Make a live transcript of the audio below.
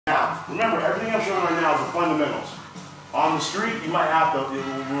Now, remember, everything I'm showing right now is the fundamentals. On the street, you might have to, we're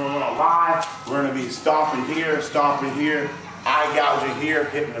going to lie, we're going to be stomping here, eye gouging here,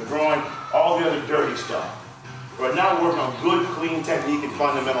 hitting the groin, all the other dirty stuff. Right now, we're working on good, clean technique and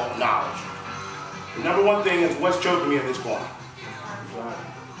fundamental knowledge. The number one thing is what's choking me at this point.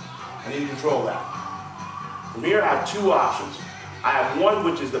 I need to control that. From here, I have two options. I have one,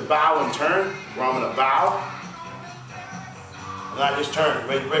 which is the bow and turn, where I'm going to bow, and I just turn.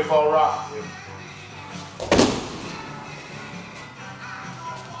 Ready, fall, rock.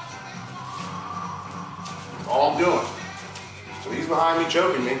 All I'm doing. So he's behind me,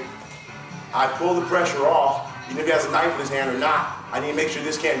 choking me. I pull the pressure off, even if he has a knife in his hand or not. I need to make sure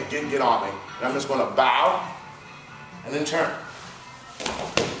this can't get on me. And I'm just going to bow and then turn.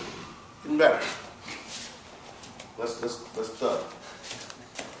 Getting better. Let's thud.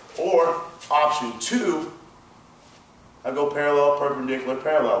 Or option two, I go parallel, perpendicular,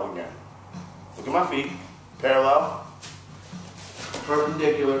 parallel again. Look at my feet. Parallel,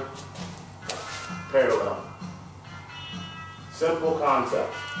 perpendicular, parallel. Simple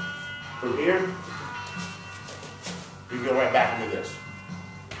concept. From here, you can go right back into this.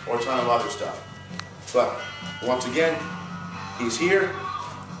 Or a ton of other stuff. But once again, he's here.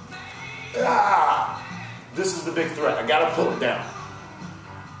 This is the big threat. I gotta pull it down.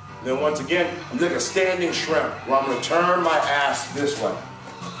 Then once again, I'm like a standing shrimp where I'm gonna turn my ass this way.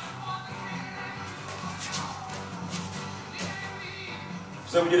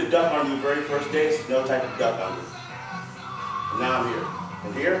 So we did a duck under the very first day, it's no type of duck under. And now I'm here.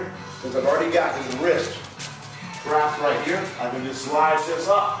 From here, since I've already got his wrist trapped right here, I can just slide this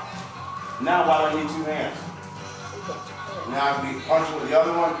up. Now why do I need two hands? Now I can be punching with the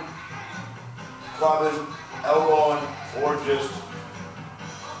other one, clubbing, elbowing, or just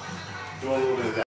doing a little bit of that.